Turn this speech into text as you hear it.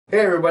Hey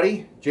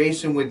everybody,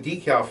 Jason with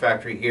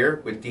DecalFactory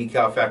here with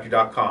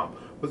DecalFactory.com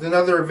with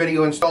another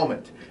video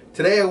installment.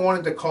 Today I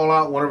wanted to call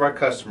out one of our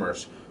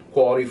customers,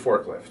 Quality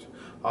Forklift.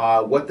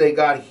 What they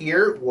got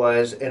here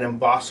was an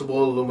embossable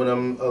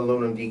aluminum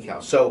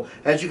decal. So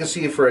as you can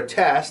see, for a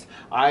test,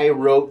 I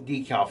wrote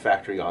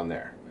DecalFactory on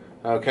there.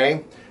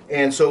 Okay,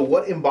 and so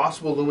what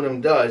embossable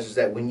aluminum does is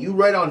that when you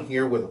write on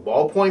here with a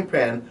ballpoint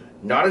pen,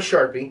 not a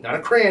Sharpie, not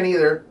a crayon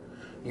either,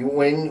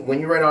 when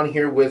you write on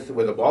here with a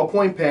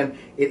ballpoint pen,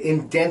 it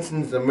indents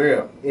into the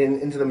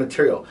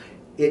material.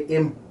 It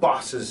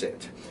embosses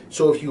it.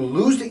 So if you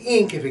lose the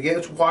ink, if it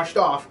gets washed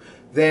off,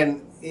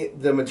 then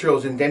the material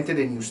is indented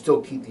and you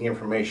still keep the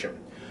information.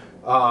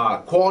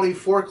 Quality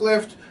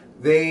Forklift,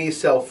 they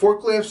sell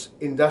forklifts,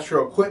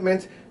 industrial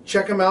equipment.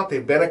 Check them out.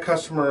 They've been a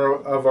customer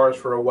of ours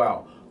for a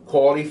while.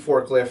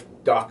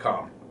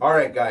 QualityForklift.com. All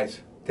right, guys,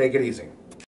 take it easy.